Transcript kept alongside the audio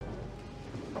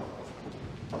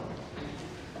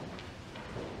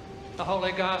The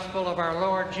Holy Gospel of our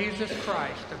Lord Jesus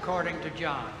Christ according to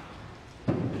John.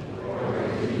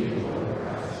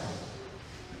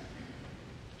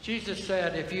 Jesus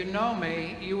said, "If you know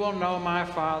me, you will know my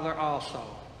Father also.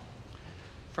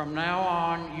 From now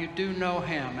on, you do know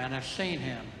him and have seen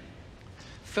him."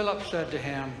 Philip said to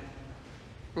him,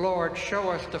 "Lord,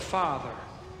 show us the Father,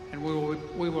 and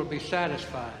we will be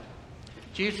satisfied."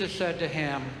 Jesus said to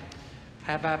him,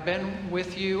 "Have I been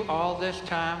with you all this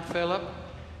time, Philip,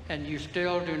 and you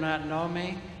still do not know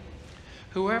me?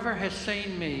 Whoever has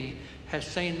seen me has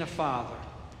seen the Father.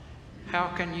 How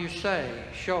can you say,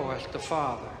 'Show us the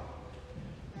Father'?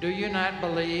 Do you not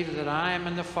believe that I am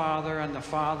in the Father and the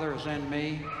Father is in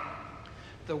me?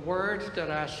 The words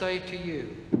that I say to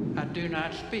you, I do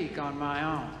not speak on my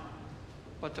own,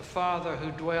 but the Father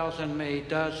who dwells in me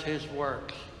does his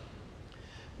works.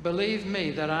 Believe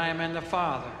me that I am in the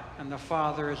Father and the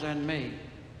Father is in me.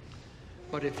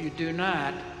 But if you do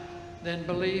not, then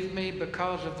believe me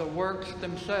because of the works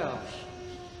themselves.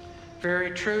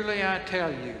 Very truly I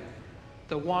tell you,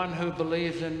 the one who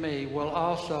believes in me will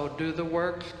also do the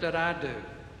works that I do,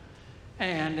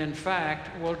 and in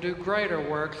fact will do greater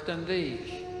works than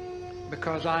these,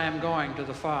 because I am going to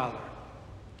the Father.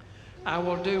 I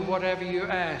will do whatever you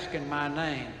ask in my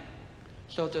name,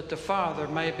 so that the Father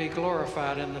may be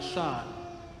glorified in the Son.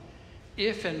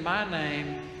 If in my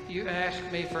name you ask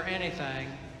me for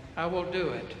anything, I will do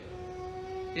it.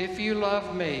 If you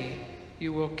love me,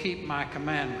 you will keep my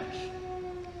commandments.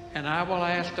 And I will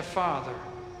ask the Father,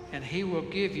 and he will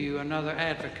give you another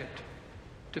advocate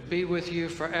to be with you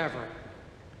forever.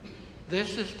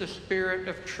 This is the Spirit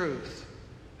of truth,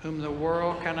 whom the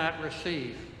world cannot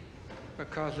receive,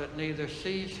 because it neither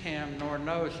sees him nor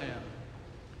knows him.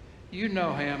 You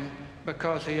know him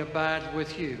because he abides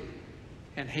with you,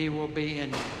 and he will be in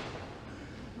you."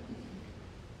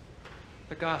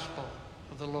 The Gospel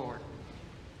of the Lord.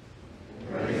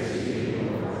 Praise to you,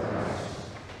 Lord Christ.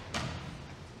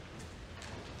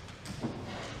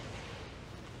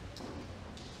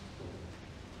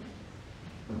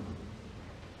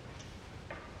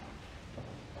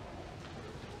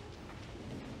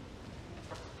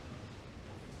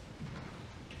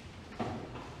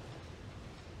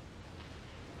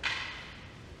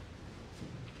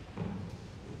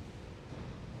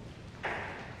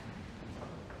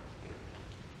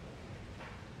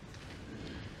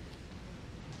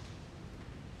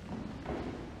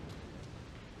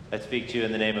 I speak to you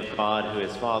in the name of God, who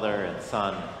is Father and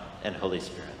Son and Holy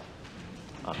Spirit.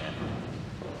 Amen.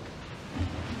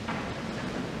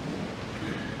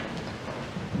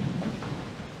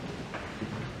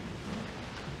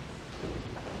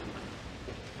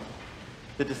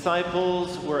 The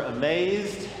disciples were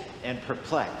amazed and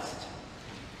perplexed,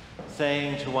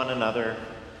 saying to one another,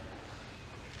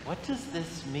 "What does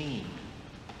this mean?"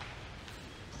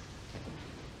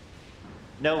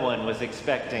 No one was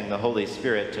expecting the Holy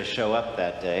Spirit to show up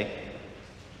that day,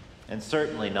 and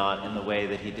certainly not in the way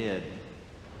that he did.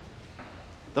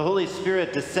 The Holy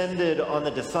Spirit descended on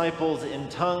the disciples in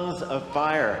tongues of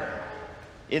fire,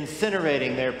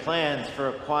 incinerating their plans for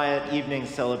a quiet evening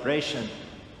celebration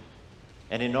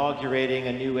and inaugurating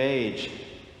a new age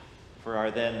for our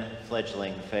then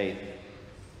fledgling faith.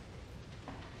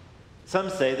 Some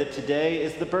say that today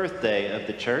is the birthday of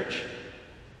the Church,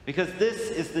 because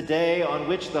this is the day on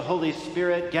which the Holy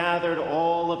Spirit gathered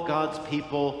all of God's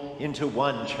people into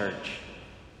one church,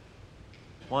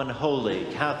 one holy,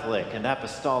 Catholic, and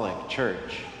apostolic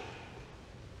church,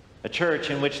 a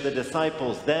church in which the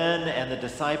disciples then and the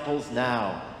disciples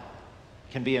now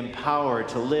can be empowered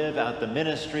to live out the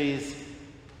ministries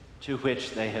to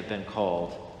which they have been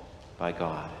called by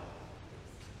God.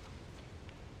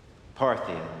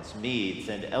 Parthians, Medes,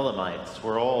 and Elamites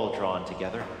were all drawn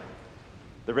together.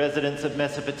 The residents of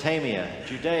Mesopotamia,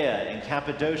 Judea, and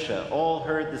Cappadocia all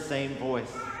heard the same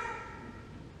voice.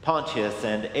 Pontus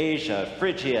and Asia,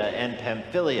 Phrygia and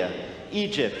Pamphylia,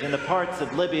 Egypt, and the parts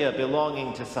of Libya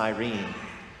belonging to Cyrene.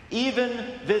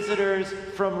 Even visitors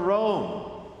from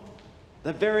Rome,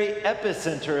 the very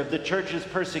epicenter of the church's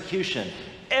persecution.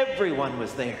 Everyone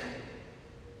was there.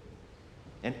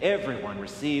 And everyone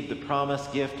received the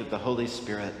promised gift of the Holy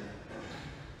Spirit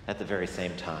at the very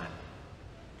same time.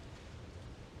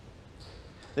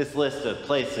 This list of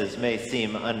places may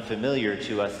seem unfamiliar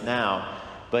to us now,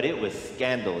 but it was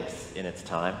scandalous in its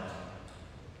time.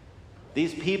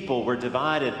 These people were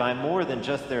divided by more than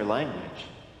just their language.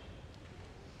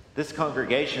 This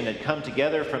congregation had come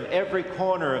together from every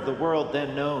corner of the world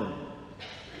then known,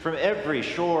 from every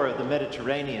shore of the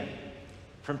Mediterranean,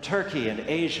 from Turkey and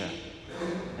Asia,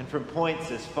 and from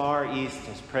points as far east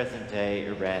as present-day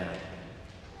Iran.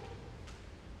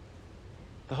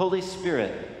 the Holy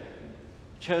Spirit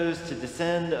chose to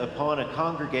descend upon a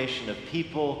congregation of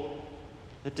people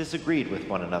that disagreed with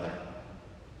one another,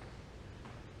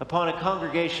 upon a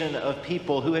congregation of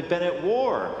people who had been at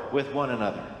war with one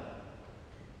another,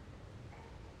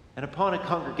 and upon a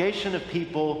congregation of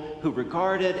people who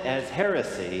regarded as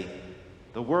heresy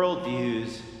the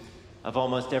worldviews of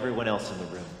almost everyone else in the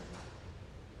room.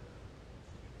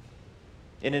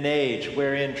 In an age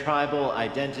wherein tribal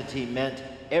identity meant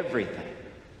everything,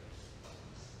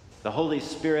 the Holy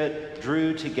Spirit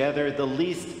drew together the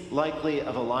least likely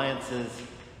of alliances,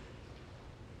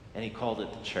 and he called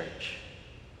it the church.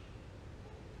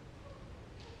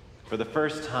 For the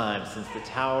first time since the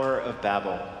Tower of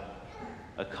Babel,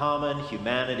 a common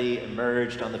humanity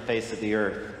emerged on the face of the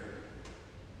earth,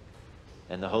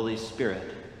 and the Holy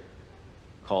Spirit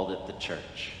called it the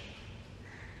church.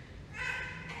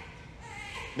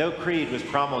 No creed was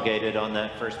promulgated on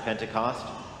that first Pentecost.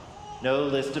 No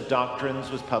list of doctrines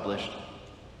was published.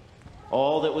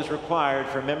 All that was required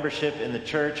for membership in the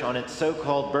church on its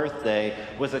so-called birthday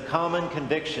was a common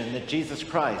conviction that Jesus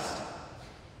Christ,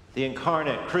 the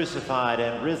incarnate, crucified,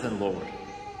 and risen Lord,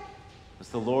 was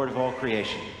the Lord of all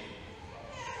creation.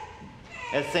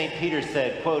 As St. Peter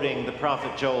said, quoting the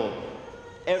prophet Joel,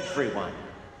 "Everyone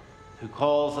who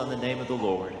calls on the name of the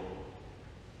Lord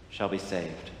shall be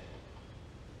saved."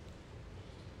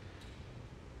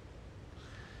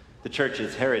 The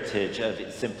church's heritage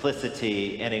of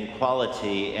simplicity and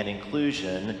equality and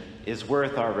inclusion is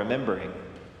worth our remembering,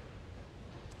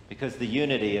 because the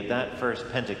unity of that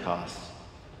first Pentecost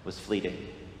was fleeting.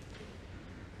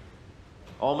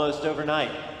 Almost overnight,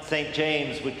 St.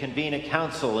 James would convene a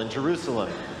council in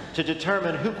Jerusalem to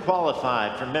determine who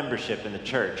qualified for membership in the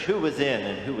church, who was in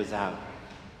and who was out.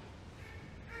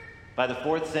 By the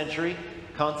 4th century,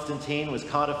 Constantine was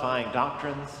codifying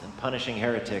doctrines and punishing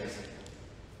heretics.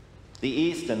 The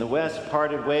East and the West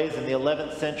parted ways in the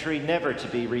 11th century, never to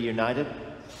be reunited,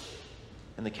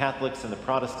 and the Catholics and the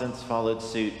Protestants followed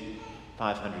suit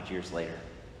 500 years later.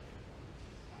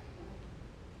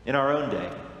 In our own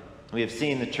day, we have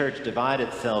seen the church divide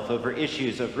itself over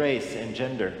issues of race and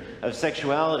gender, of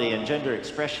sexuality and gender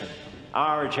expression,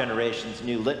 our generation's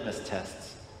new litmus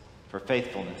tests for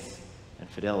faithfulness and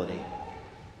fidelity.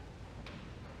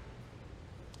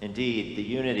 Indeed, the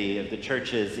unity of the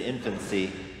church's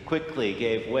infancy quickly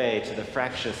gave way to the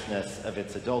fractiousness of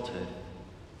its adulthood.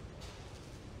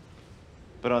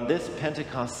 But on this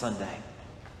Pentecost Sunday,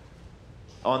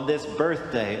 on this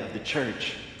birthday of the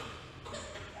church,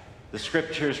 the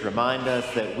scriptures remind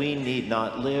us that we need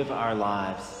not live our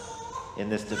lives in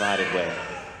this divided way.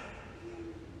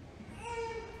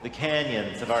 The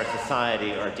canyons of our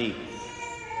society are deep.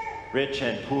 Rich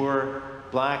and poor,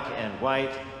 black and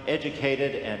white,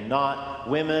 educated and not,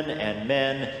 women and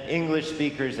men, English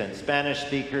speakers and Spanish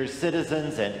speakers,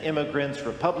 citizens and immigrants,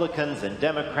 Republicans and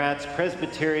Democrats,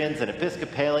 Presbyterians and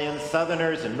Episcopalians,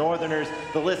 Southerners and Northerners,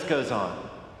 the list goes on.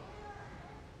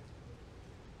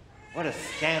 What a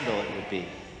scandal it would be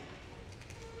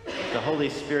if the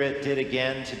Holy Spirit did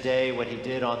again today what he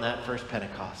did on that first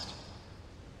Pentecost.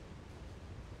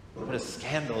 What a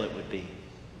scandal it would be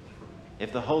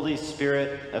if the Holy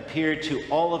Spirit appeared to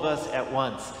all of us at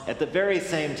once, at the very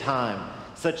same time,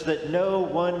 such that no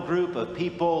one group of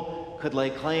people could lay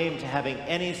claim to having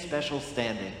any special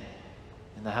standing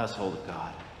in the household of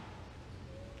God.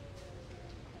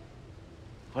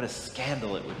 What a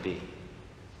scandal it would be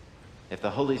if the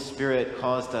Holy Spirit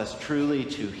caused us truly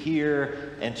to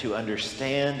hear and to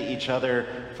understand each other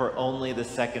for only the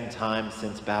second time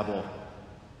since Babel,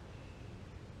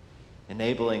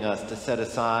 enabling us to set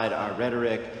aside our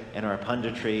rhetoric and our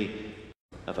punditry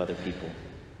of other people.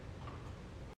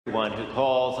 Everyone who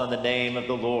calls on the name of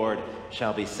the Lord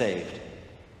shall be saved.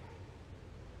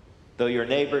 Though your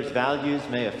neighbor's values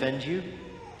may offend you,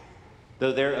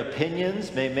 though their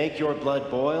opinions may make your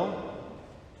blood boil,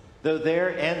 though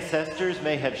their ancestors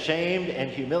may have shamed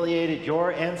and humiliated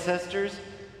your ancestors,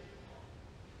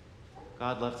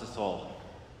 God loves us all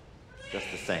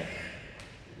just the same.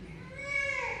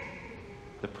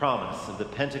 The promise of the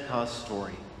Pentecost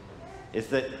story is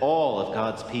that all of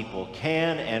God's people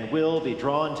can and will be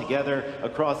drawn together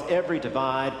across every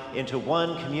divide into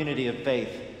one community of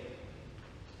faith,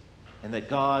 and that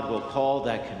God will call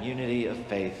that community of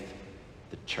faith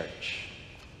the church.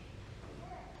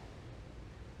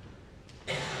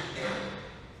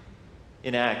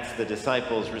 In Acts, the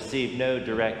disciples received no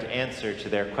direct answer to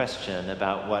their question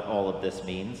about what all of this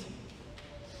means.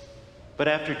 But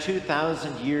after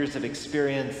 2,000 years of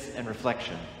experience and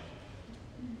reflection,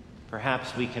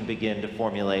 perhaps we can begin to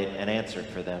formulate an answer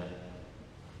for them.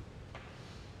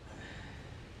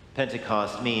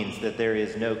 Pentecost means that there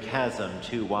is no chasm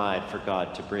too wide for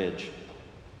God to bridge.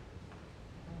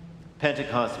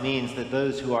 Pentecost means that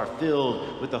those who are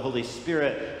filled with the Holy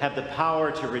Spirit have the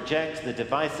power to reject the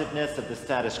divisiveness of the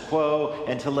status quo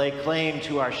and to lay claim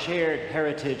to our shared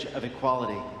heritage of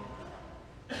equality.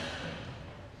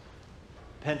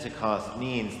 Pentecost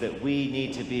means that we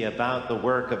need to be about the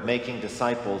work of making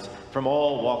disciples from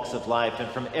all walks of life and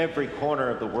from every corner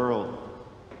of the world.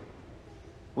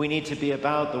 We need to be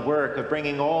about the work of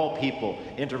bringing all people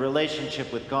into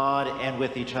relationship with God and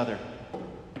with each other.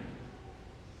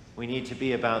 We need to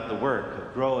be about the work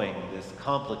of growing this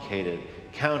complicated,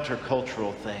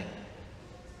 countercultural thing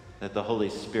that the Holy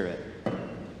Spirit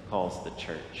calls the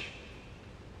church.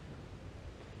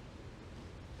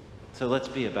 So let's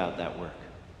be about that work.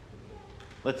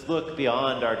 Let's look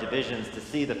beyond our divisions to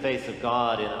see the face of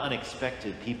God in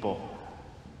unexpected people.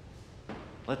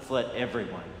 Let's let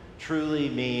everyone truly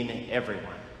mean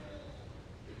everyone.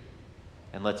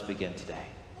 And let's begin today.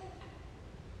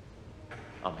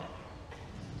 Amen.